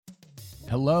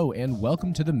Hello and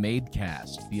welcome to the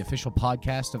Madecast, the official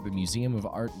podcast of the Museum of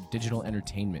Art Digital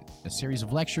Entertainment, a series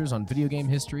of lectures on video game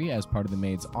history as part of the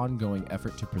Made's ongoing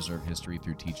effort to preserve history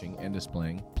through teaching and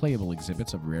displaying playable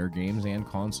exhibits of rare games and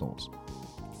consoles.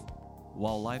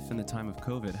 While life in the time of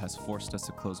COVID has forced us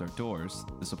to close our doors,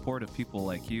 the support of people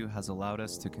like you has allowed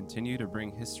us to continue to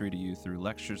bring history to you through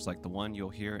lectures like the one you'll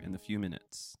hear in a few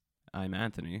minutes. I'm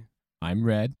Anthony. I'm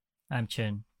Red. I'm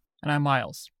Chin. And I'm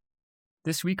Miles.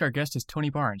 This week, our guest is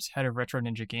Tony Barnes, head of Retro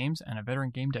Ninja Games and a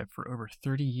veteran game dev for over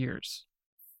 30 years.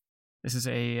 This is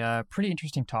a pretty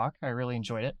interesting talk. I really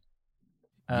enjoyed it.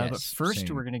 But first,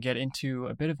 we're going to get into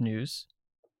a bit of news.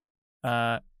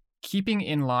 Keeping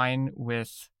in line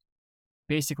with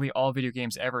basically all video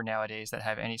games ever nowadays that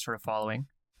have any sort of following,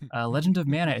 Legend of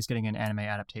Mana is getting an anime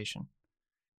adaptation.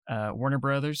 Warner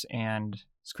Brothers and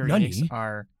Square Enix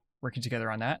are working together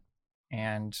on that.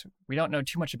 And we don't know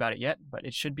too much about it yet, but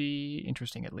it should be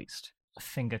interesting at least.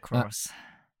 Finger cross.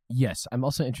 Yes, I'm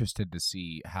also interested to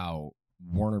see how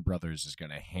Warner Brothers is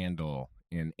going to handle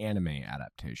an anime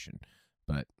adaptation.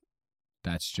 But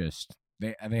that's just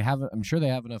they have. I'm sure they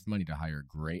have enough money to hire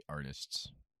great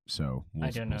artists. So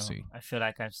I don't know. We'll see. I feel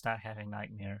like I start having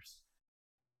nightmares.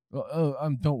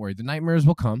 Don't worry. The nightmares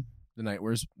will come. The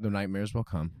nightmares will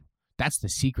come. That's the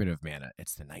secret of Mana.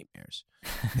 It's the nightmares.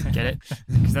 Get it?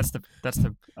 Because that's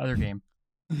the other game.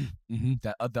 Mm-hmm.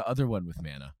 The other one with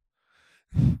Mana.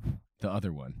 The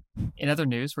other one. In other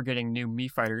news, we're getting new Mii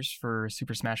fighters for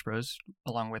Super Smash Bros.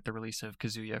 Along with the release of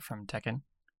Kazuya from Tekken.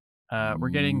 We're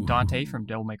getting Dante from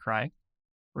Devil May Cry.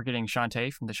 We're getting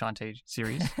Shantae from the Shantae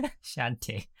series.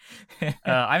 Shantae.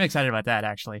 I'm excited about that,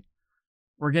 actually.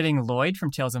 We're getting Lloyd from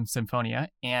Tales of Symphonia,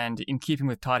 and in keeping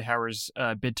with Todd Howard's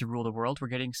bid to rule the world, we're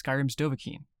getting Skyrim's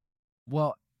Dovahkiin.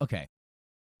 Well, okay.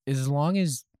 As long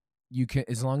as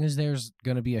there's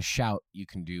gonna be a shout you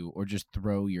can do, or just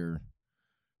throw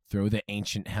the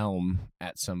ancient helm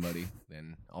at somebody,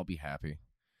 then I'll be happy.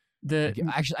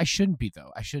 Actually, I shouldn't be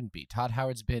though. I shouldn't be. Todd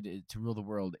Howard's bid to rule the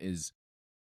world is.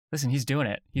 Listen, he's doing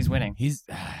it. He's winning. He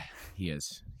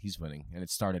is. He's winning, and it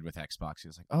started with Xbox. He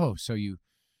was like,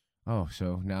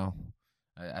 so now,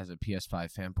 as a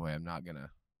PS5 fanboy, I'm not going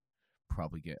to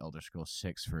probably get Elder Scrolls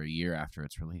 6 for a year after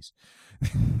its release.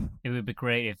 It would be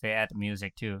great if they add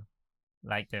music too,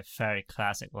 like the very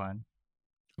classic one.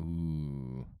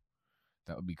 Ooh,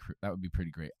 that would be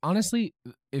pretty great. Honestly,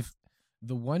 if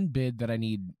the one bid that I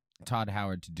need Todd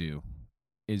Howard to do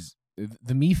is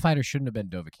the Mii fighter shouldn't have been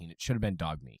Dovahkiin. It should have been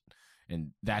Dogmeat.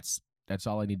 And that's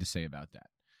all I need to say about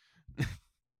that.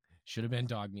 Should have been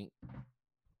Dogmeat.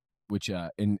 Which,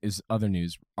 in is other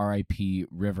news, R.I.P.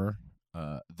 River,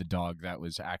 the dog that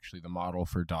was actually the model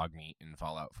for Dogmeat in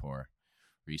Fallout 4,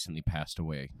 recently passed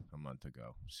away a month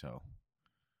ago,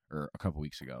 or a couple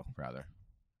weeks ago, rather.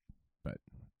 But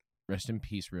rest in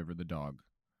peace, River the dog.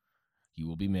 You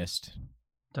will be missed.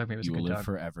 Dogmeat was you a good will live dog.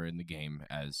 forever in the game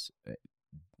as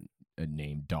a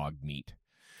name Dogmeat.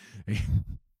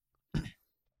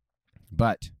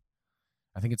 But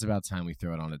I think it's about time we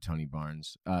throw it on to Tony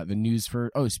Barnes. The news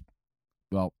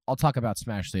well, I'll talk about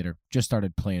Smash later. Just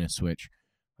started playing a Switch.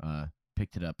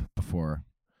 Picked it up before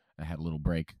I had a little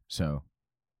break. So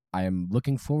I am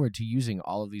looking forward to using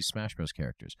all of these Smash Bros.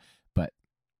 Characters. But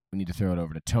we need to throw it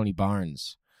over to Tony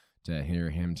Barnes to hear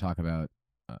him talk about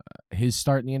his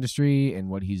start in the industry and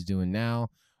what he's doing now,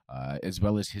 as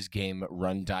well as his game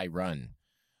Run, Die, Run.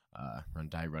 Run,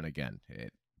 Die, Run Again.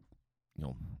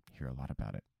 You'll hear a lot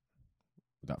about it.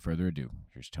 Without further ado,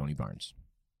 here's Tony Barnes.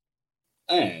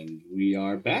 And we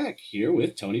are back here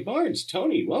with Tony Barnes.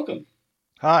 Tony, welcome.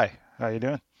 Hi, how you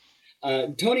doing?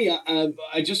 Tony, I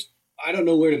don't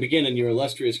know where to begin in your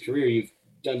illustrious career. You've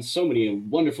done so many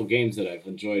wonderful games that I've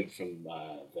enjoyed, from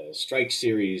the Strike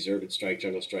series, Urban Strike,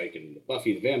 Jungle Strike, and the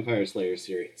Buffy the Vampire Slayer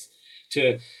series,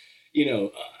 to,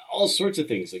 all sorts of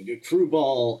things, like Crew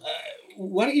Ball.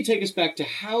 Why don't you take us back to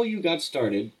how you got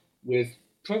started with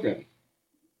programming?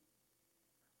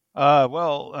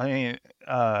 I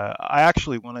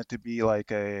actually wanted to be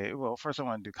first I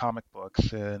wanted to do comic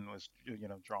books and was,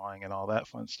 drawing and all that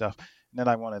fun stuff. And then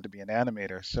I wanted to be an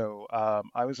animator. So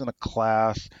I was in a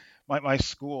class, my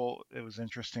school, it was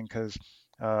interesting because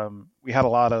we had a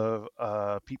lot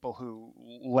of people who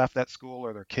left that school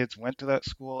or their kids went to that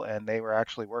school, and they were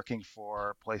actually working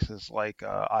for places like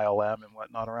ILM and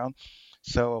whatnot around.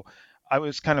 So I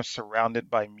was kind of surrounded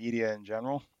by media in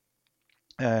general.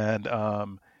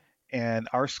 And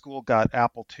our school got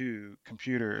Apple II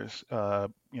computers,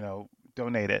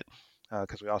 donated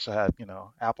because we also had,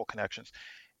 Apple connections,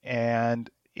 and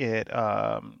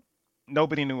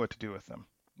nobody knew what to do with them.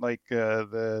 Like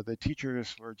the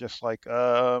teachers were just like,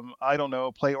 I don't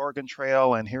know, play Oregon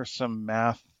Trail and here's some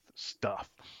math stuff.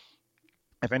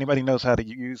 If anybody knows how to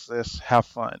use this, have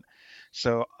fun.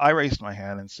 So I raised my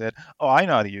hand and said, "Oh, I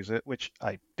know how to use it," which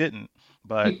I didn't.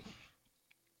 But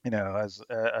as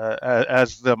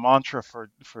the mantra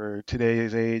for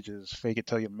today's age is "fake it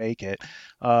till you make it."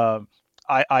 Um,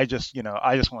 I just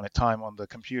wanted time on the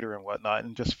computer and whatnot,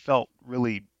 and just felt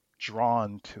really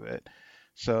drawn to it.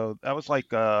 So that was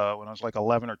like when I was like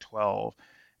 11 or 12,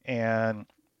 and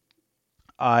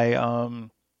I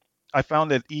I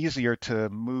found it easier to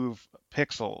move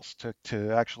pixels,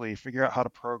 to actually figure out how to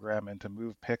program and to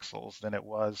move pixels than it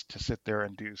was to sit there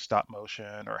and do stop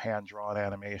motion or hand drawn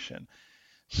animation.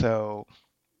 So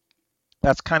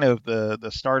that's kind of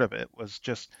the start of it, was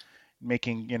just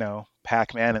making,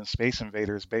 Pac-Man and Space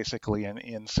Invaders basically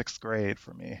in sixth grade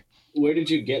for me. Where did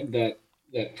you get that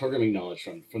programming knowledge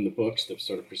from? From the books, the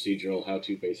sort of procedural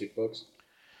how-to basic books?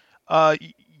 Uh,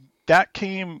 that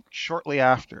came shortly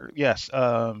after. Yes.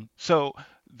 So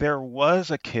there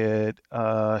was a kid.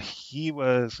 He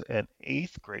was an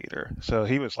eighth grader, so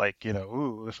he was like,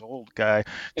 ooh, this old guy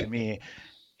to me,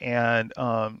 and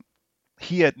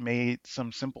he had made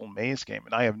some simple maze game,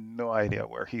 and I have no idea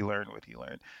where he learned what he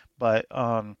learned, but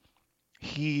I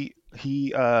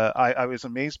was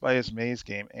amazed by his maze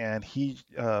game, and he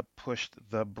pushed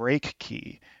the break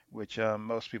key, which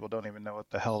most people don't even know what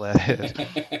the hell that is.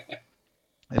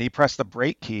 And he pressed the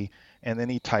break key, and then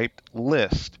he typed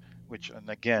list, which, and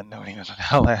again, nobody knows what the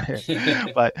hell that is.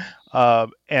 But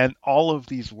and all of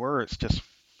these words just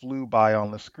flew by on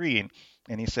the screen,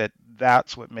 and he said,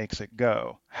 "That's what makes it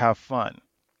go. Have fun."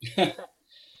 That's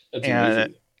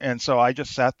And amazing. so I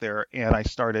just sat there and I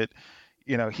started.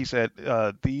 He said,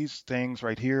 these things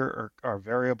right here are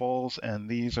variables, and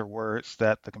these are words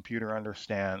that the computer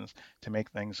understands to make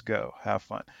things go. Have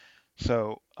fun.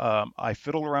 So I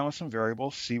fiddled around with some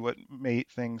variables, see what made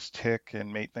things tick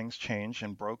and made things change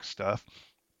and broke stuff.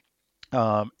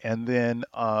 And then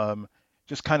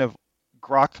just kind of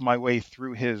grokked my way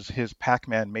through his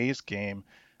Pac-Man maze game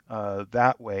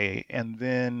that way. And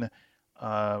then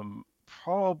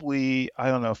probably, I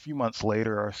don't know, a few months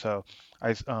later or so,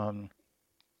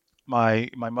 my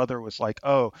mother was like,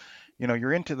 "Oh,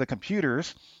 you're into the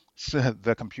computers." So,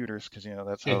 the computers, because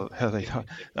that's how they talk.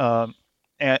 Um,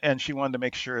 and she wanted to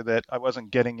make sure that I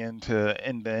wasn't getting into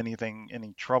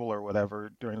any trouble or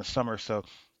whatever during the summer. So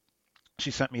she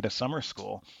sent me to summer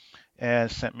school and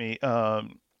sent me to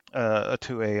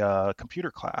a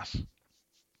computer class.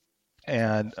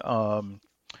 And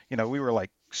we were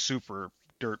like super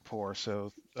dirt poor,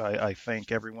 so I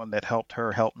think everyone that helped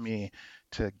her helped me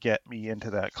to get me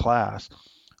into that class.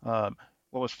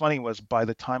 What was funny was by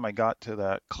the time I got to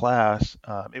that class,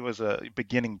 it was a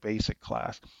beginning basic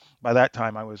class. By that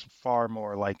time, I was far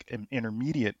more like an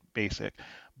intermediate basic,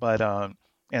 but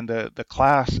and the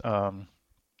class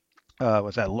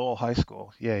was at Lowell High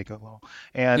School. Yay, go Lowell!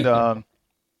 And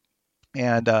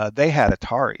they had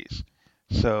Ataris,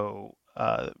 so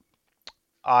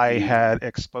I Mm. had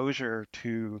exposure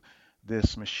to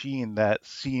this machine that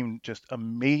seemed just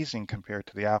amazing compared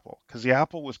to the Apple. Because the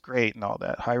Apple was great and all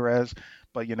that, high res,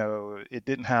 but it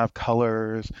didn't have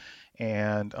colors,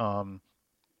 and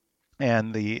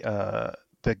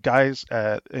the guys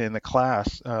in the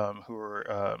class who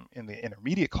were in the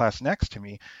intermediate class next to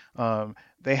me,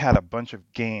 they had a bunch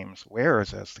of games,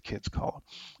 wares as the kids call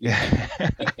them.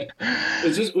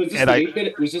 Was this And the I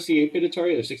 8-bit? Was this the 8-bit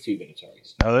Atari or 16-bit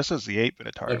Ataris? No, this is the 8-bit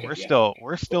Atari. Okay, We're yeah, still okay,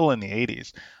 we're cool. still in the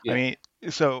 80s. I Yeah. mean,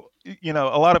 so a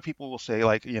lot of people will say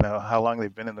like, how long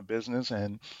they've been in the business,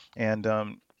 and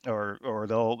or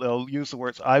they'll use the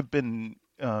words I've been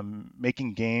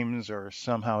making games or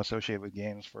somehow associated with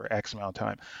games for X amount of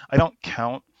time. I don't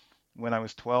count when I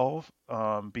was 12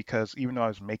 because even though I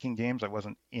was making games, I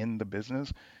wasn't in the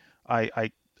business.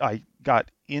 I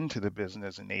got into the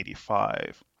business in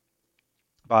 85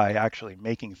 by actually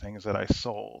making things that I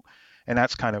sold. And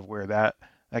that's kind of where that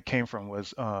came from,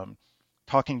 was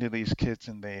talking to these kids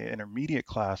in the intermediate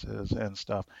classes and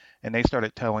stuff, and they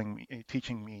started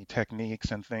teaching me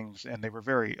techniques and things, and they were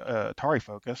very Atari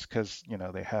focused because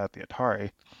they had the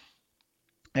Atari.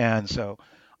 And so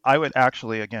I would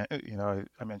actually, again,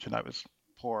 I mentioned I was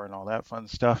poor and all that fun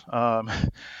stuff.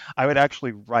 I would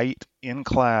actually write in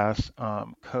class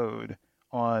code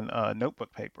on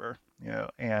notebook paper,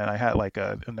 and I had like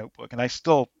a notebook, and I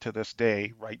still to this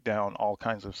day write down all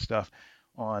kinds of stuff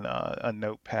on a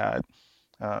notepad.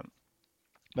 Um,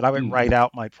 but I would Mm. write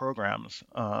out my programs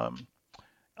on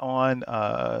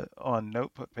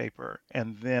notebook paper,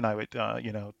 and then I would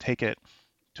take it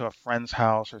to a friend's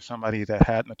house or somebody that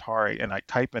had an Atari, and I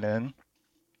type it in,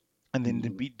 and then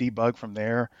Mhm. debug from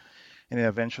there, and then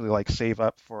eventually like save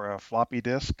up for a floppy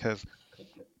disk because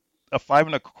a five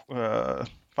and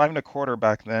a quarter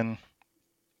back then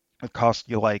would cost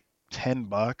you like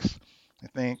 $10, I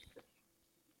think,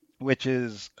 which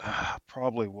is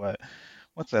probably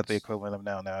what's that the equivalent of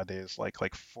nowadays? Like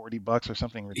 $40 or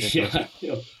something ridiculous.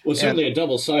 Yeah. Well, And certainly a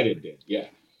double-sided did. Yeah.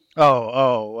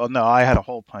 well, no, I had a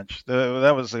hole punch.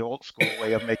 That was the old school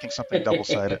way of making something double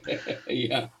sided.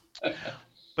 Yeah.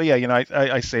 But yeah,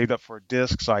 I saved up for a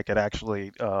disk so I could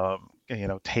actually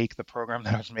take the program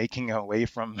that I was making away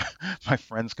from my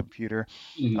friend's computer.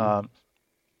 Mhm. Um,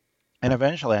 and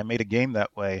eventually I made a game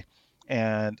that way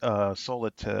and sold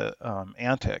it to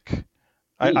Antic.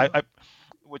 Mm. I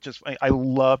which is I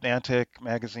loved Antic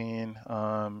magazine,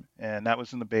 and that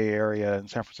was in the Bay Area in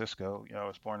San Francisco. I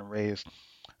was born and raised,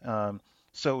 um,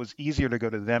 so it was easier to go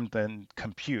to them than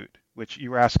Compute, which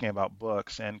you were asking about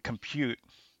books, and Compute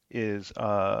is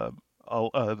the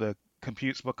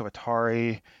Compute's Book of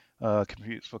Atari,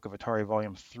 Compute's Book of Atari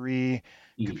Volume 3,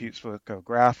 Mhm. Compute's Book of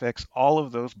Graphics, all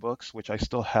of those books, which I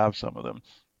still have some of them.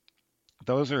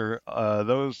 Those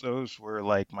were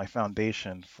like my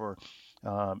foundation for,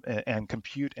 and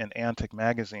Compute and Antic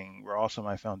magazine were also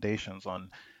my foundations on,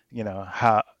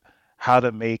 how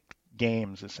to make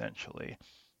games essentially.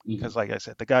 Mhm. Because like I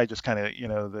said, the guy just kind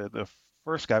of, the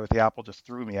first guy with the Apple just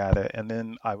threw me at it, and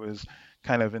then I was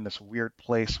kind of in this weird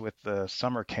place with the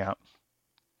summer camp.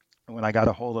 When I got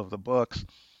a hold of the books,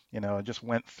 I just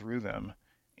went through them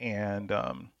and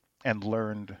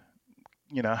learned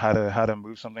how to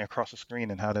move something across the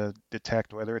screen and how to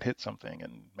detect whether it hit something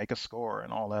and make a score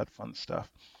and all that fun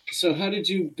stuff. So how did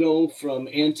you go from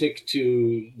Antic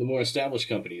to the more established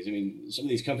companies? I mean, some of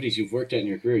these companies you've worked at in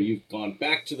your career, you've gone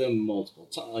back to them multiple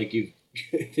times. Like you've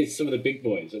some of the big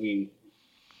boys. I mean,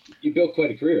 you built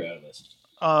quite a career out of this.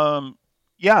 Um,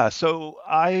 yeah, so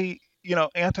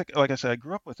Antic, like I said, I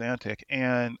grew up with Antic,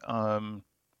 and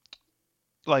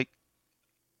like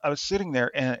I was sitting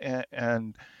there,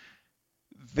 and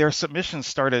their submissions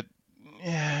started,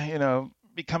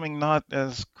 becoming not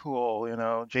as cool.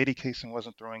 JD Casing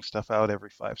wasn't throwing stuff out every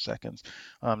 5 seconds.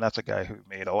 That's a guy who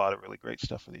made a lot of really great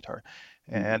stuff for the Atari,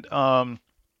 Mhm.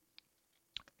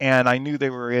 and I knew they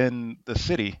were in the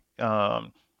city.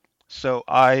 So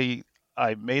I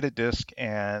made a disc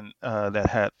and that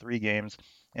had 3 games,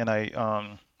 and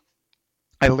I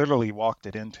literally walked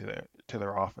it into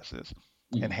their offices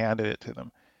and Mhm. handed it to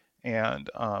them. And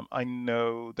I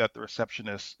know that the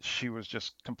receptionist, she was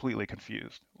just completely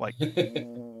confused. Like,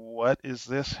 what is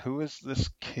this? Who is this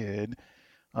kid?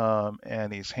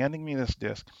 And he's handing me this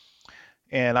disc,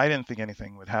 and I didn't think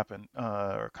anything would happen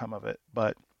or come of it.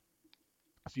 But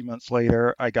a few months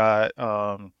later, I got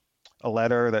a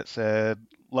letter that said,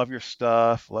 "Love your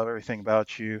stuff, love everything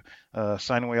about you.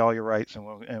 Sign away all your rights, and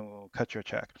we'll cut you a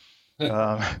check."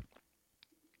 Um,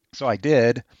 so I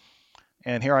did,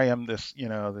 and here I am, this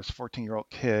 14-year-old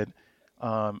kid,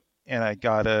 and I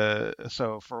got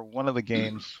so for one of the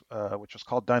games, which was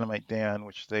called Dynamite Dan,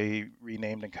 which they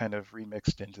renamed and kind of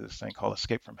remixed into this thing called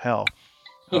Escape from Hell.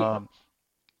 Um,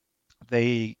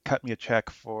 they cut me a check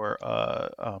for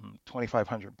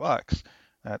 $2,500.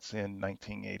 That's in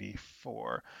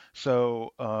 1984.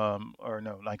 So, or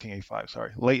no, 1985.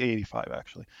 Sorry, late 85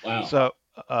 actually. Wow. So,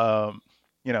 um,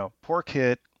 poor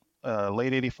kid,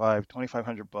 late 85,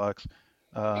 $2,500.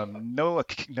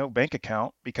 No bank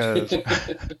account because,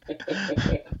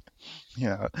 you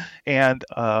know, and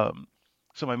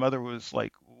so my mother was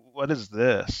like, "What is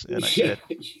this?" And I Yeah. said,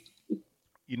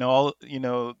 all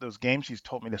those games she's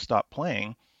told me to stop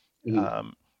playing.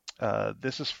 Mhm. Um,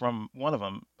 this is from one of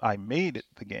them. I made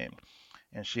the game,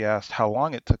 and she asked how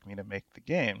long it took me to make the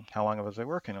game. How long was I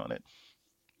working on it?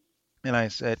 And I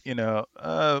said,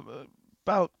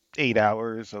 about 8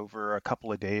 hours over a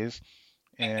couple of days.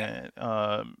 And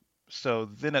so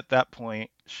then at that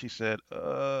point, she said,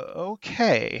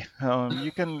 "Okay,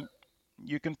 you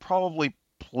can probably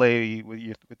play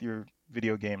with your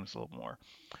video games a little more."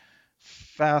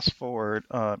 Fast forward,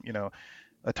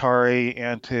 Atari,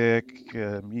 Antic,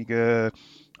 Amiga,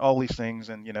 all these things,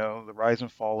 and the rise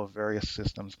and fall of various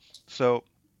systems. So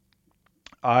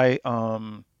I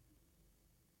um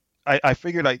I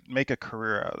figured I'd make a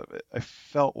career out of it. I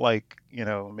felt like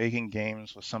making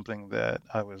games was something that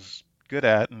I was good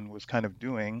at and was kind of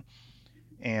doing,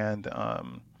 and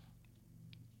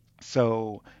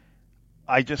so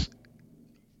I just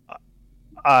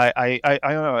I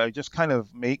don't know. I just kind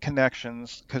of make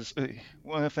connections because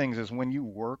one of the things is when you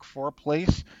work for a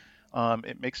place,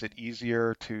 it makes it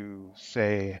easier to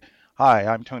say, "Hi,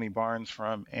 I'm Tony Barnes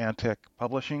from Antic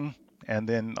Publishing," and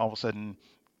then all of a sudden,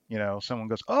 someone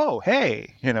goes, "Oh,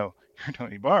 hey, you're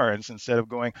Tony Barnes, instead of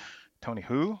going, Tony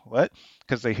who? What?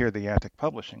 Because they hear the Antic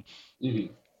Publishing.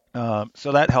 Hmm.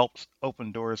 So that helps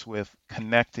open doors with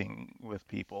connecting with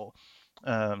people.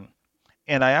 Um,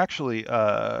 and I actually,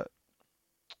 by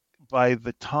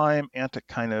the time Antic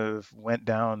kind of went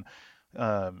down,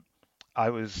 um, I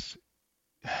was,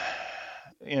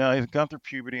 I had gone through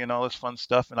puberty and all this fun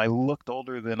stuff, and I looked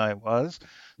older than I was,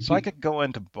 so I could go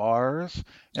into bars,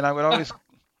 and I would always,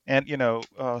 and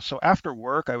so after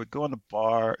work, I would go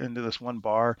into this one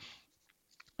bar,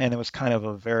 and it was kind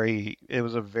of it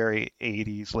was a very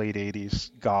 80s, late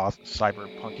 80s goth,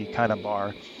 cyberpunky kind of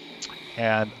bar,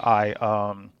 and I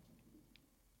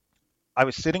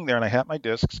was sitting there and I had my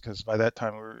discs because by that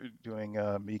time we were doing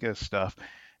Amiga stuff,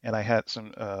 and I had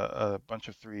a bunch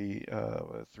of three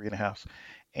and a halves,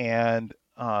 and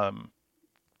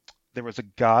there was a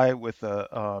guy with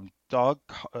a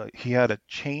he had a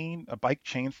bike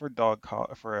chain for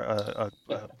a for a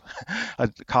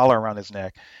collar around his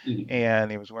neck, and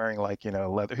he was wearing like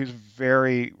leather. He was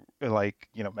very like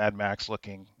Mad Max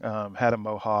looking, had a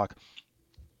mohawk,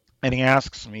 and he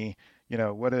asks me,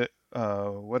 what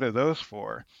are those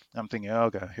for? I'm thinking, oh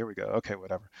god, here we go. Okay,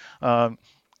 whatever. Um,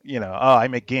 oh, I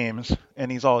make games,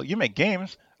 and he's all, you make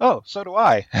games? Oh, so do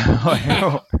I.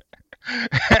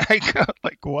 I go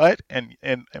like, what? And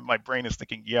my brain is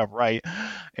thinking, yeah, right.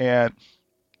 And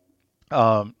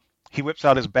he whips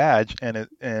out his badge,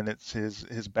 it's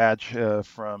his badge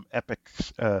from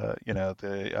Epic's,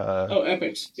 the Oh,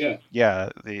 Epics, yeah. yeah,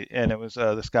 and it was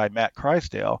this guy Matt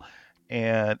Crysdale,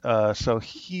 and so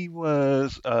he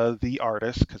was the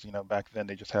artist because back then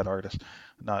they just had artists,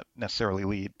 not necessarily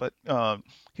lead, but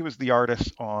he was the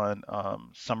artist on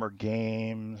Summer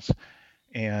Games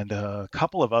and a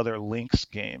couple of other Lynx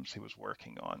games he was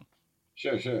working on,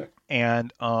 Sure, sure.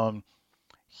 and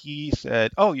he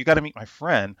said, "Oh, you got to meet my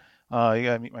friend." You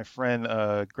got to meet my friend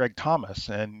Greg Thomas,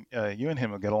 and you and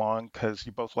him will get along because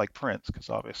you both like Prince. Because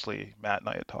obviously Matt and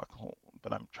I had talked,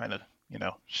 but I'm trying to,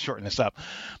 shorten this up.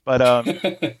 But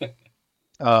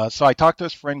so I talked to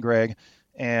his friend Greg,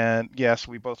 and yes,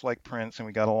 we both like Prince, and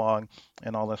we got along,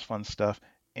 and all this fun stuff.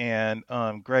 And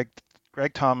Greg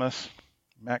Thomas,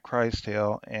 Matt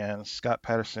Crysdale, and Scott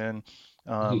Patterson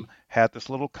had this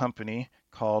little company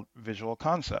called Visual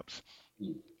Concepts.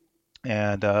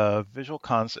 And Visual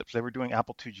Concepts, they were doing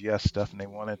Apple IIgs stuff, and they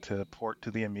wanted to port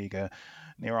to the Amiga.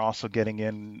 And they were also getting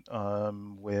in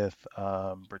with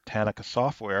Britannica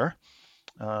Software,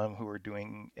 who were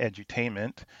doing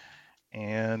edutainment.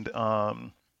 And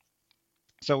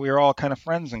so we were all kind of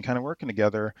friends and kind of working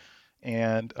together.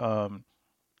 And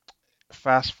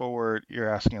fast forward,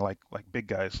 you're asking like big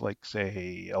guys, like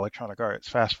say Electronic Arts.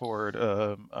 Fast forward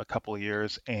a couple of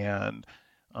years, and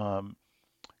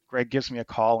Greg gives me a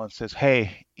call and says,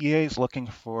 "Hey, EA is looking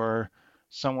for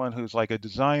someone who's like a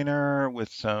designer with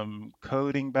some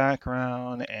coding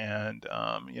background, and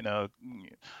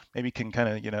maybe can kind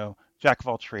of jack of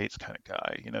all trades kind of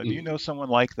guy. Do you know someone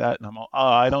like that?" And I'm all, "Oh,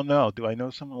 I don't know. Do I know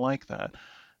someone like that?"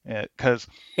 Because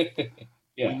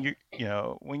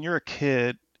Yeah. when you're a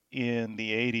kid in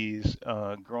the 80s,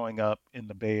 growing up in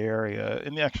the Bay Area,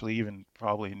 and actually even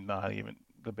probably not even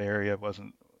the Bay Area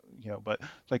wasn't, but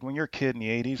it's like when you're a kid in the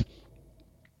 80s,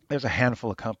 there's a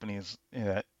handful of companies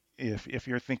that if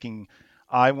you're thinking,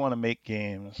 I want to make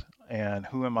games, and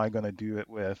who am I going to do it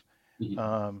with?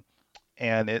 Um,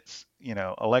 and it's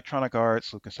Electronic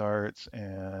Arts, LucasArts,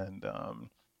 and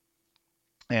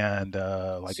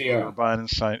like Sierra. Bourbon,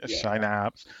 Yeah.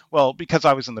 Synapse. Well, because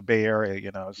I was in the Bay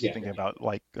Area, I was Yeah. thinking about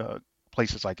like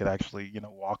places I could actually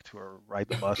walk to or ride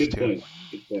the bus Good to. point.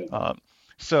 Good point.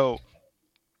 So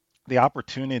the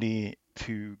opportunity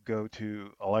to go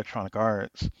to Electronic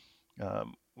Arts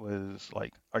was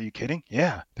like, are you kidding?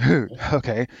 Yeah, dude.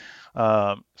 Okay.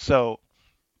 So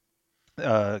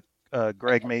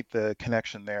Greg made the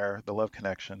connection there, the love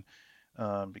connection,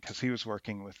 because he was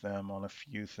working with them on a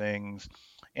few things.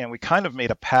 And we kind of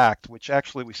made a pact, which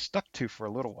actually we stuck to for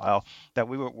a little while, that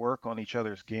we would work on each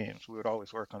other's games. We would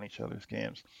always work on each other's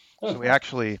games. So we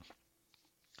actually,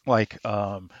 like,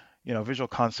 Visual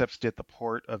Concepts did the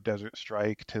port of Desert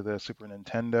Strike to the Super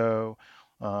Nintendo.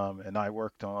 And I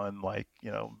worked on like,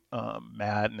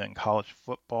 Madden and college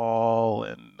football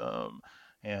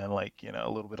and like, a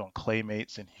little bit on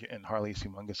Claymates and Harley's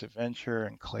Humongous Adventure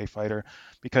and Clay Fighter,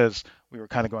 because we were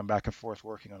kind of going back and forth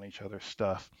working on each other's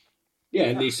stuff. Yeah,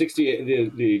 and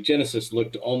the Genesis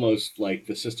looked almost like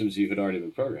the systems you had already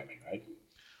been programming, right?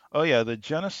 Oh yeah, the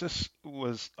Genesis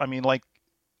was, I mean, like,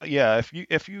 yeah,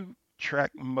 if you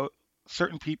track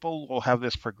certain people will have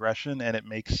this progression and it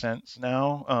makes sense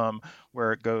now,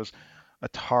 where it goes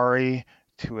Atari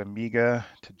to Amiga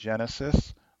to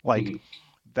Genesis. Like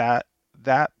that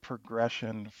that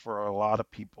progression for a lot of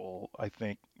people, I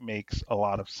think, makes a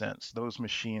lot of sense. Those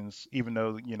machines, even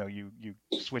though you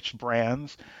switched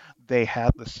brands, they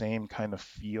had the same kind of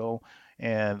feel.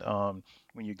 And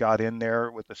when you got in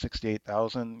there with the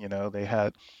 68,000,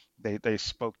 they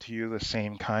spoke to you the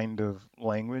same kind of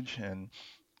language,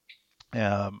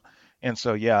 um, and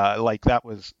so yeah, like that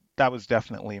was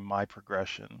definitely my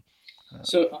progression.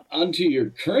 So on to your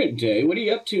current day. What are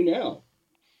you up to now?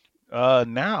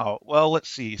 Now, well, let's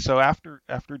see. So after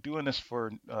doing this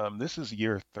for this is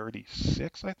year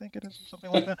 36, I think it is, or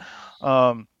something like that.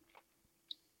 Um,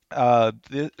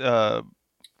 th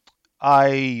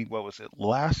I what was it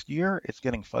last year? It's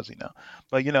getting fuzzy now,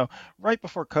 but right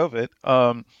before COVID,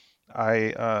 I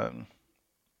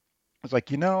was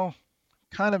like,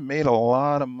 kind of made a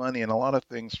lot of money and a lot of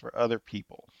things for other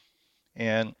people,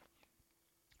 and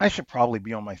I should probably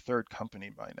be on my third company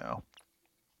by now.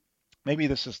 Maybe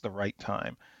this is the right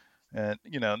time. And,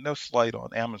 no slight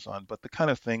on Amazon, but the kind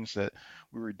of things that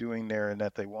we were doing there and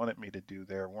that they wanted me to do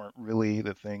there weren't really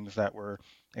the things that were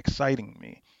exciting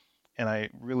me. And I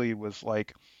really was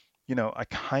like, I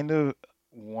kind of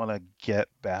want to get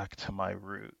back to my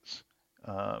roots.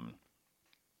 Um,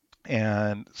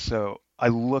 and so I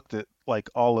looked at like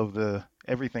all of the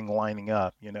everything lining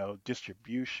up,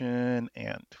 distribution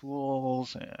and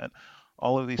tools and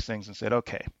all of these things and said,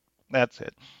 okay, that's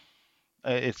it.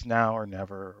 It's now or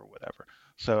never or whatever.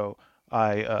 So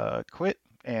I quit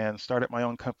and started my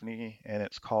own company, and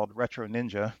it's called Retro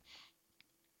Ninja.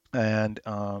 And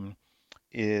I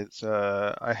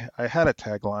had a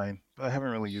tagline, but I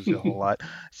haven't really used it a whole lot.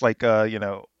 It's like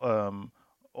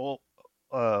old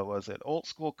was it old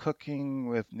school cooking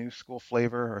with new school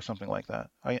flavor or something like that.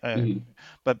 Mhm.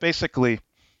 But basically,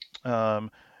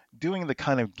 um, doing the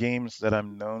kind of games that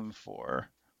I'm known for.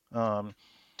 Um,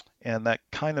 and that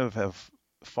kind of have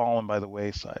fallen by the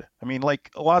wayside. I mean,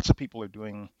 like lots of people are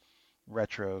doing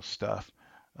retro stuff,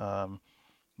 um,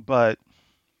 but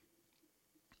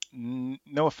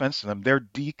no offense to them, they're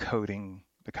decoding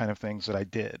the kind of things that I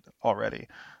did already,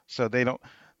 so they don't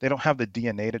have the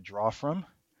DNA to draw from,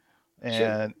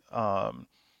 Sure.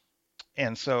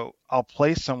 and so I'll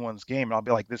play someone's game and I'll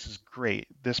be like, this is great,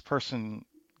 this person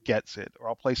gets it, or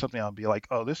I'll play something and I'll be like,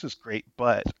 oh, this is great,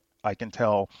 but I can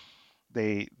tell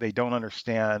they don't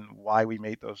understand why we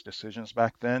made those decisions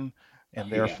back then, Oh, and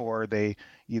yeah. therefore they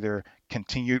either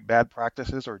continued bad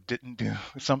practices or didn't do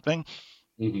something.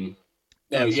 Hmm.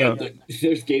 Oh, And yeah. so,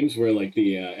 There's games where like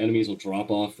the enemies will drop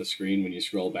off the screen when you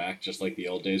scroll back, just like the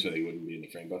old days where they wouldn't be in the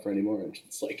frame buffer anymore. And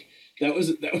it's like that was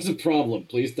a problem.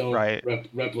 Please don't right.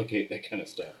 replicate that kind of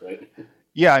stuff, right?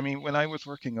 Yeah, I mean, when I was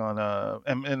working on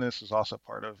and this is also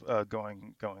part of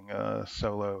going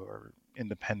solo or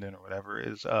independent or whatever,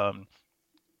 is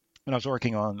when I was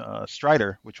working on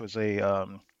Strider, which was a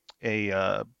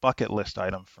bucket list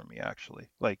item for me actually.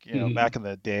 Like, Hmm. back in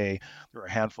the day, there were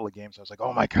a handful of games I was like,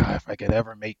 oh my God, if I could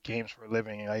ever make games for a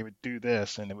living, I would do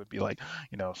this, and it would be like,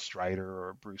 Strider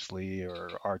or Bruce Lee or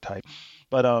R-Type.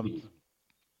 But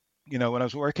when I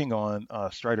was working on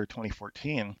Strider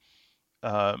 2014,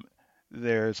 um,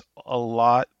 there's a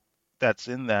lot that's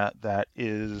in that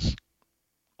is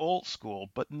old school,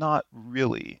 but not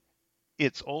really.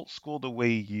 It's old school the way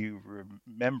you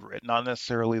remember it, not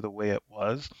necessarily the way it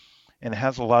was, and it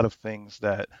has a lot of things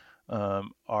that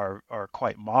are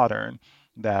quite modern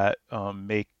that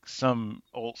make some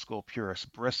old school purists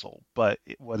bristle. But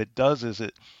what it does is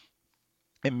it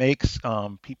makes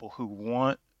people who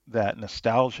want that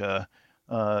nostalgia,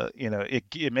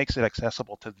 it makes it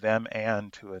accessible to them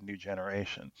and to a new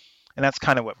generation. And that's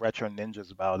kind of what Retro Ninja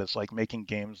is about. It's like making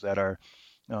games that are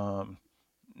um,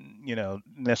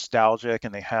 nostalgic,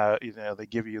 and they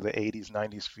give you the 80s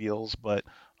 90s feels, but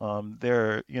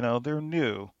they're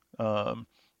new.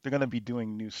 They're going to be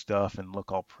doing new stuff and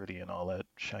look all pretty and all that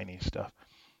shiny stuff.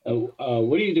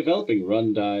 What are you developing?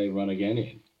 Run, die, run again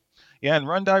in? Yeah, and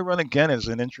Run Die Run Again is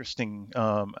an interesting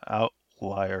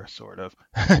outlier, sort of,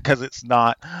 because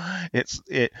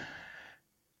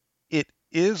it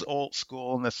is old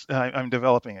school. And I'm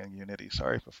developing in Unity.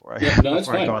 Sorry, before Yeah, I no, that's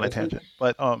before I go fine. on a That's fine. tangent,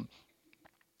 but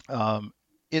Um,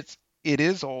 it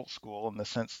is old school in the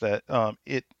sense that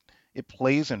it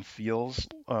plays and feels,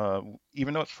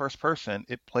 even though it's first person,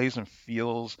 it plays and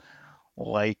feels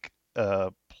like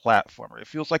a platformer. It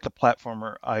feels like the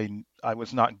platformer I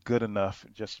was not good enough,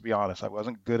 just to be honest. I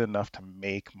wasn't good enough to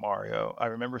make Mario. I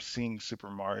remember seeing Super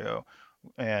Mario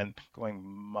and going,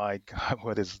 my God,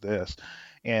 what is this?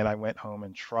 And I went home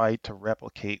and tried to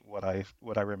replicate what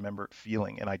I remembered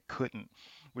feeling, and I couldn't,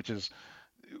 which is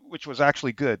which was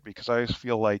actually good because I always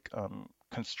feel like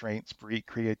constraints breed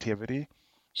creativity.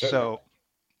 Certainly. So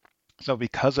So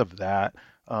because of that,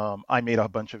 I made a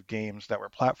bunch of games that were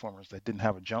platformers that didn't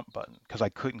have a jump button because I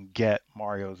couldn't get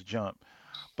Mario's jump.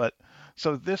 But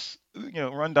so this,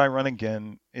 Run Die Run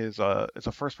Again is a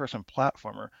first person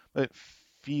platformer, but it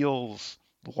feels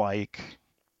like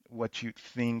what you'd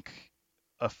think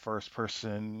a first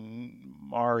person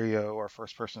Mario or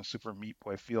first person Super Meat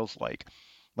Boy feels like.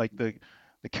 Like the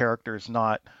character is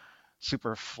not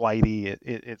super flighty.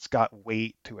 It's got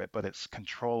weight to it, but it's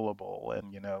controllable.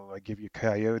 And I give you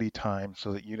coyote time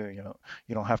so that you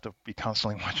don't have to be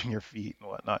constantly watching your feet and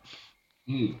whatnot.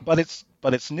 Hmm. But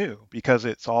it's new because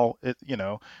it's all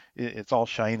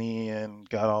shiny and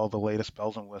got all the latest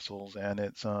bells and whistles, and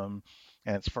it's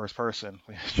first person,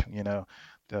 which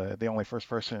the only first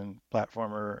person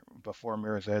platformer before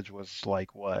Mirror's Edge was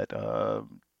like what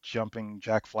jumping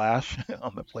Jack Flash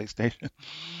on the PlayStation.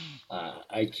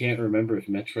 I can't remember if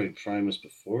Metroid Prime was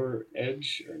before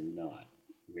Edge or not.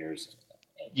 Mirror's Edge.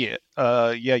 Yeah,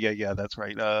 yeah. That's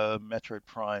right. Metroid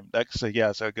Prime. So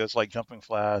it goes like Jumping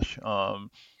Flash, Oh,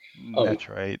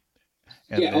 Metroid,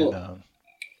 and yeah. then Oh,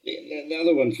 the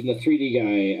other one from the 3D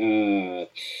guy,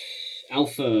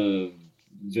 Alphaville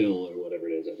or whatever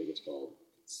it is. I think it's called.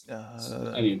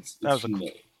 I mean, that it's was from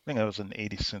the. I think that was an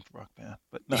 80s synth rock band,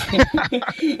 but no,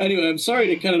 Anyway, I'm sorry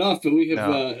to cut it off, but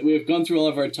no. we have gone through all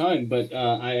of our time. But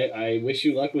I wish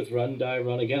you luck with Run Die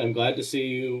Run Again. I'm glad to see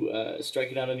you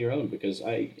striking out on your own because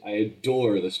I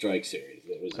adore the Strike series.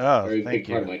 It was a Oh, very big thank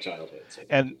part you. of my childhood. So thank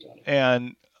And you, Tony.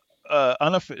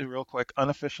 and real quick,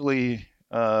 unofficially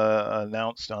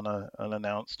announced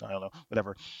unannounced, I don't know,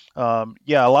 whatever.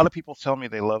 Yeah, a lot of people tell me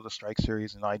they love the Strike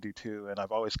series, and I do too. And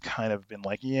I've always kind of been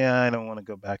like, yeah, I don't want to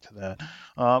go back to that.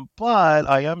 But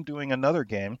I am doing another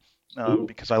game Ooh.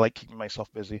 because I like keeping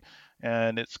myself busy,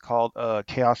 and it's called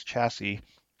Chaos Chassis,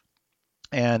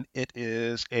 and it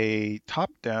is a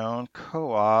top-down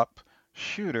co-op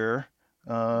shooter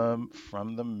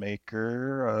from the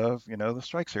maker of, the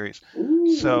Strike series.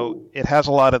 So Ooh. it has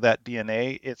a lot of that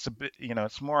DNA. It's a bit,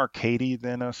 it's more arcadey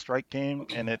than a Strike game,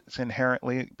 and Okay. it's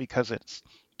inherently because it's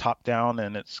top-down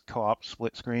and it's co-op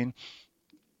split screen.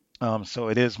 So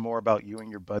it is more about you and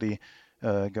your buddy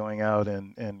going out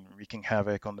and wreaking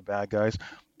havoc on the bad guys,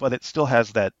 but it still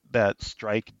has that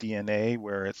Strike DNA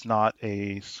where it's not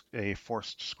a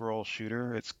forced scroll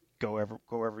shooter. It's go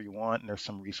wherever you want, and there's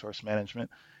some resource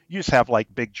management. You just have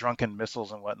like big drunken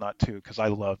missiles and whatnot too, because I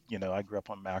love, I grew up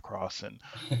on Macross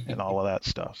and all of that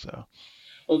stuff. So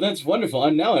Well, that's wonderful.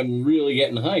 And now I'm really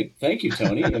getting hyped. Thank you,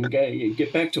 Tony. I'm gonna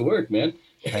get back to work, man.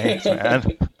 thanks,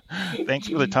 man. Thanks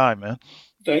for the time, man.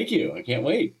 Thank you. I can't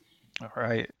wait. All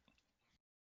right.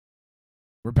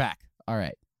 We're back. All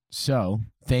right. So,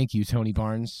 thank you, Tony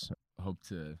Barnes. Hope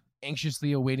to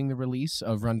anxiously awaiting the release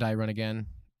of Run Die Run Again.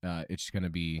 It's going to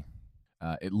be.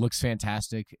 It looks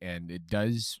fantastic, and it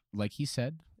does, like he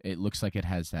said, it looks like it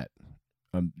has that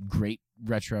great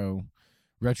retro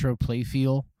play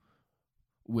feel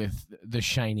with the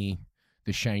shiny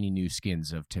new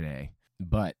skins of today.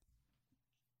 But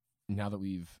now that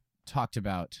we've talked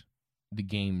about the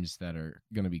games that are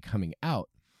going to be coming out,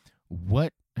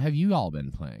 what have you all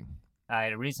been playing? I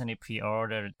recently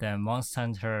pre-ordered the Monster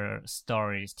Hunter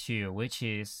Stories 2, which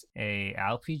is a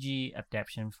RPG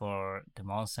adaptation for the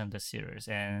Monster Hunter series.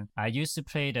 And I used to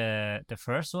play the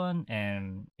first one,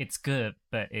 and it's good,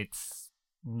 but it's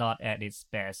not at its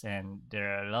best, and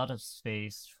there are a lot of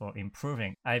space for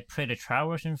improving. I played the trial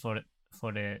version for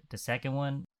the second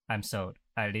one. I'm sold.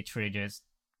 I literally just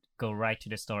go right to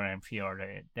the store and pre-order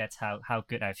it. That's how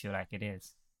good I feel like it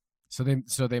is. So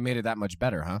they made it that much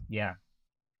better, huh? Yeah.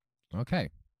 Okay.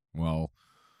 Well,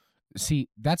 see,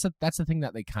 that's the thing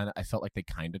that I felt like they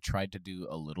kind of tried to do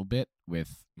a little bit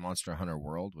with Monster Hunter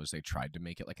World was they tried to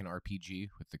make it like an RPG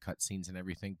with the cutscenes and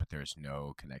everything, but there's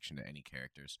no connection to any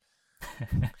characters.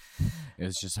 It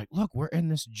was just like, look, we're in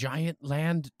this giant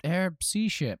land air sea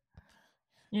ship.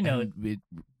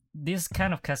 This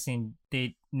kind of cutscene,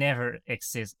 they never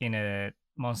exist in a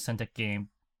Monster Hunter game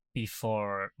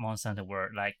before Monster Hunter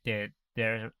World. Like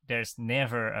there's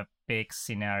never a big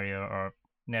scenario or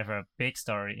never a big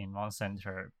story in Monster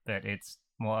Hunter, but it's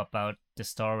more about the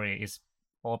story is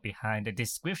all behind the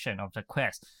description of the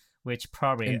quest, which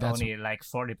probably only like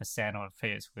 40% of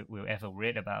players will ever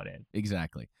read about it.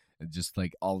 Exactly. Just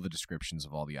like all the descriptions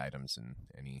of all the items in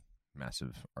any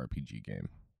massive RPG game.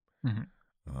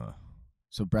 Mm-hmm.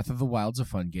 So Breath of the Wild's a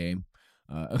fun game.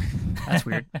 That's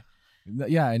weird.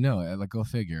 Yeah, I know. Like, go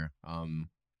figure.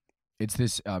 It's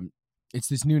this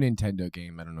new Nintendo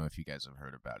game. I don't know if you guys have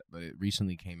heard about it, but it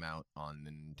recently came out on the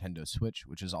Nintendo Switch,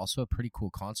 which is also a pretty cool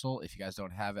console. If you guys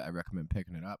don't have it, I recommend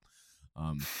picking it up.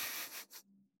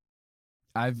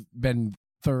 I've been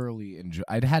thoroughly enjoy.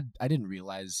 I didn't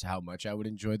realize how much I would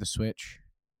enjoy the Switch,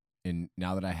 and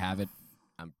now that I have it,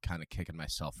 I'm kind of kicking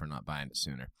myself for not buying it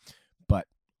sooner. But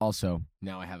also,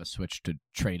 now I have a Switch to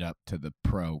trade up to the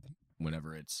Pro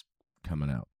whenever it's coming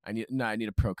out. I need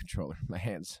a Pro controller. My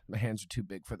hands are too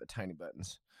big for the tiny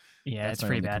buttons. Yeah, That's it's my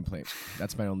pretty only bad. complaint.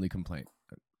 That's my only complaint.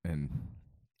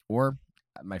 Or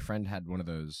my friend had one of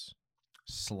those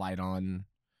slide-on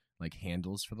like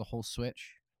handles for the whole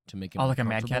Switch to make it Oh, more like a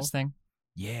Mad comfortable. Catz thing?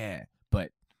 Yeah, but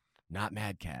not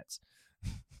Mad Catz. Oh,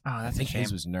 I that's a think shame.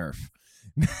 his was Nerf.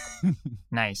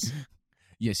 Nice.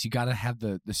 Yes, you got to have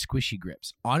the squishy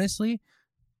grips. Honestly,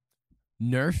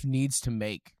 Nerf needs to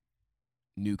make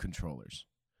new controllers.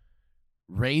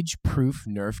 Rage-proof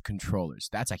Nerf controllers.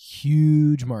 That's a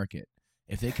huge market.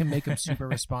 If they can make them super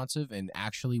responsive and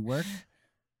actually work,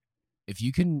 if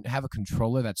you can have a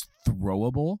controller that's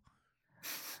throwable,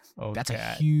 Oh, that's a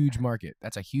God. huge market.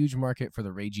 That's a huge market for the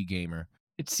ragey gamer.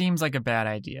 It seems like a bad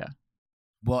idea.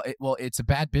 Well, it's a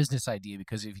bad business idea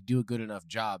because if you do a good enough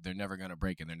job, they're never going to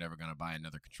break it. They're never going to buy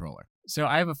another controller. So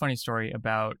I have a funny story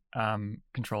about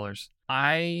controllers.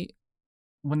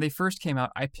 When they first came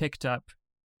out, I picked up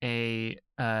a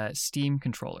Steam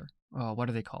controller. Oh, what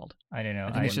are they called? I don't know.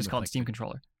 I think it's one just with, called like, Steam the-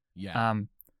 controller. Yeah,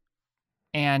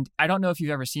 And I don't know if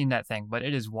you've ever seen that thing, but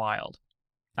it is wild.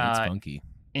 it's funky.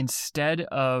 Instead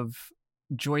of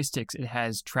joysticks, it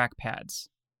has trackpads,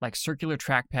 like circular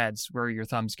trackpads where your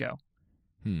thumbs go.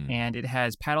 And it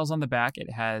has paddles on the back.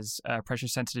 It has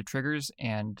pressure-sensitive triggers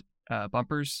and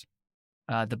bumpers.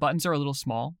 The buttons are a little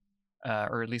small,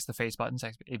 or at least the face buttons,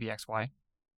 A, B, X, Y.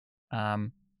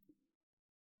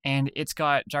 And it's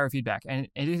got gyro feedback. And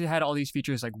it had all these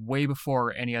features like way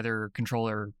before any other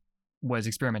controller was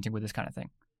experimenting with this kind of thing.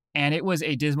 And it was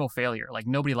a dismal failure. Like,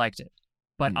 nobody liked it.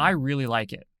 But I really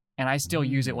like it. And I still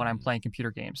use it when I'm playing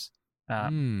computer games.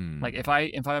 Like if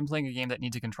I'm playing a game that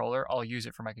needs a controller, I'll use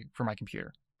it for my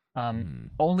computer.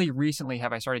 Only recently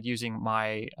have I started using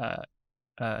my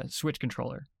Switch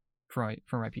controller for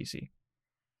my PC.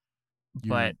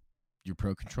 But your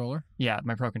Pro controller? yeah,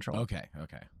 my Pro controller. Okay.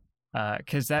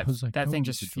 Because I was like, that don't thing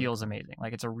use just the feels Joy-Con. amazing.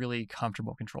 Like, it's a really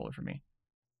comfortable controller for me.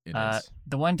 It is.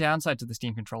 The one downside to the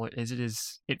Steam controller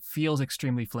is it feels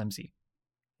extremely flimsy.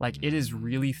 Like, it is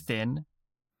really thin.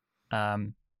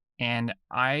 And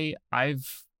I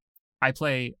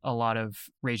play a lot of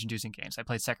rage-inducing games. I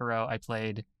played Sekiro. I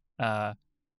played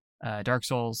Dark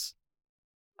Souls,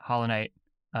 Hollow Knight,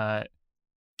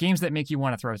 games that make you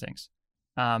want to throw things.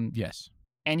 Yes.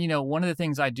 And, one of the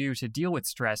things I do to deal with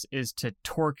stress is to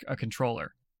torque a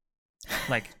controller,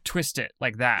 like twist it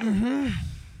like that.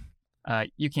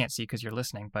 You can't see because you're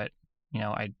listening, but,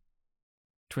 I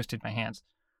twisted my hands.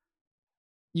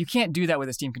 You can't do that with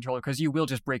a Steam controller because you will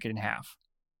just break it in half.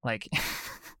 Like,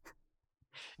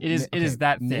 it is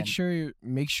that thin.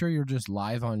 Make sure you're just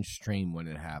live on stream when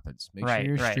it happens. Make Right,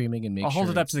 sure you're right. streaming and make I'll sure hold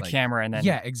it up it's to the like- camera and then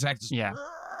Yeah, exactly. Yeah.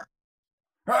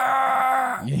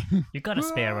 You got a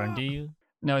spare one, do you?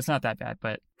 No, it's not that bad,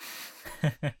 but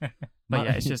My-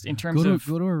 yeah, it's just in terms of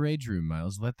go to a rage room,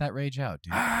 Miles. Let that rage out,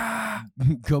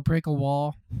 dude. Go break a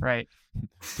wall. right.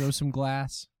 Throw some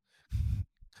glass.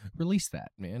 Release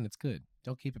that, man. It's good.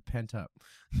 Don't keep it pent up.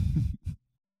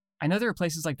 I know there are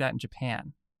places like that in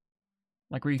Japan,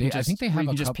 like where you They- can I just think they where have you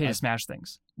a can just couple- pay to smash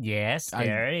things. Yes, I-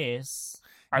 there is.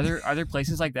 Are there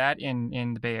places like that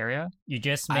in the Bay Area? You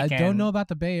just I make don't know about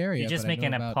the Bay Area. You just but I make know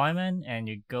an about- appointment and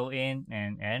you go in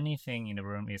and anything in the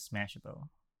room is smashable.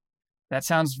 That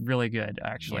sounds really good,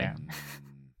 actually. Yeah.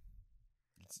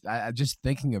 I'm just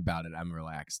thinking about it. I'm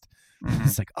relaxed. Mhm.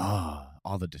 It's like,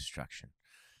 all the destruction.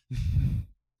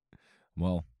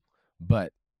 Well,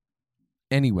 but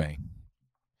anyway,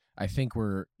 I think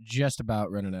we're just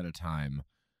about running out of time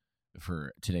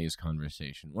for today's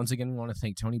conversation. Once again, we want to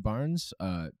thank Tony Barnes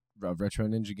of Retro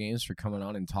Ninja Games for coming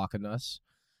on and talking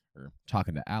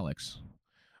to Alex.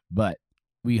 But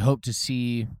we hope to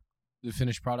see the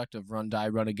finished product of Run Die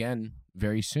Run Again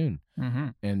very soon.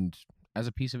 Mhm. And as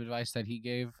a piece of advice that he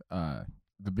gave,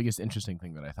 the biggest interesting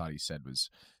thing that I thought he said was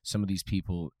some of these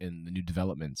people in the new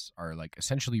developments are like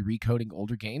essentially recoding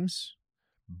older games,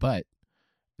 but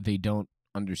they don't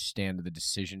understand the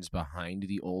decisions behind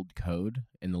the old code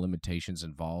and the limitations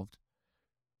involved.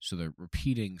 So they're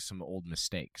repeating some old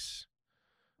mistakes.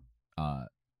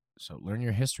 So learn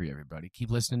your history, everybody.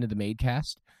 Keep listening to the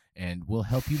Madecast, and we'll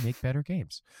help you make better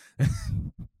games.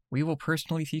 We will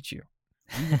personally teach you.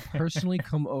 We will personally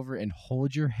come over and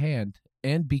hold your hand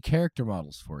and be character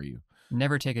models for you.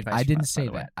 Never take advice. I from didn't us, by say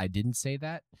the way. that. I didn't say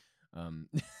that.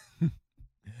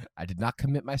 I did not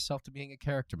commit myself to being a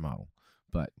character model.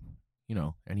 But,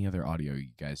 any other audio you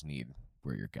guys need,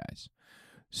 we're your guys.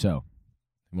 So,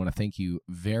 I want to thank you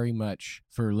very much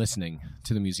for listening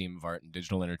to the Museum of Art and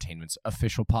Digital Entertainment's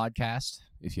official podcast.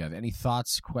 If you have any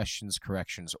thoughts, questions,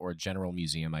 corrections, or general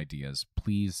museum ideas,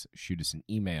 please shoot us an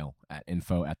email at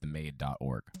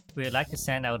info@themade.org. We'd like to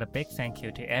send out a big thank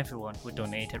you to everyone who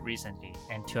donated recently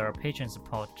and to our patron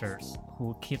supporters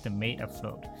who keep the Made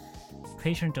afloat.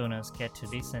 Patron donors get to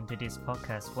listen to this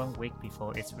podcast 1 week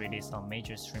before it's released on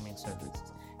major streaming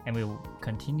services, and we will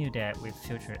continue that with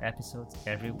future episodes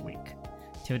every week.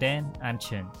 Till then, I'm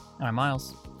Chen. I'm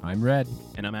Miles. I'm Red.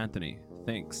 And I'm Anthony.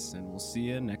 Thanks, and we'll see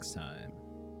you next time.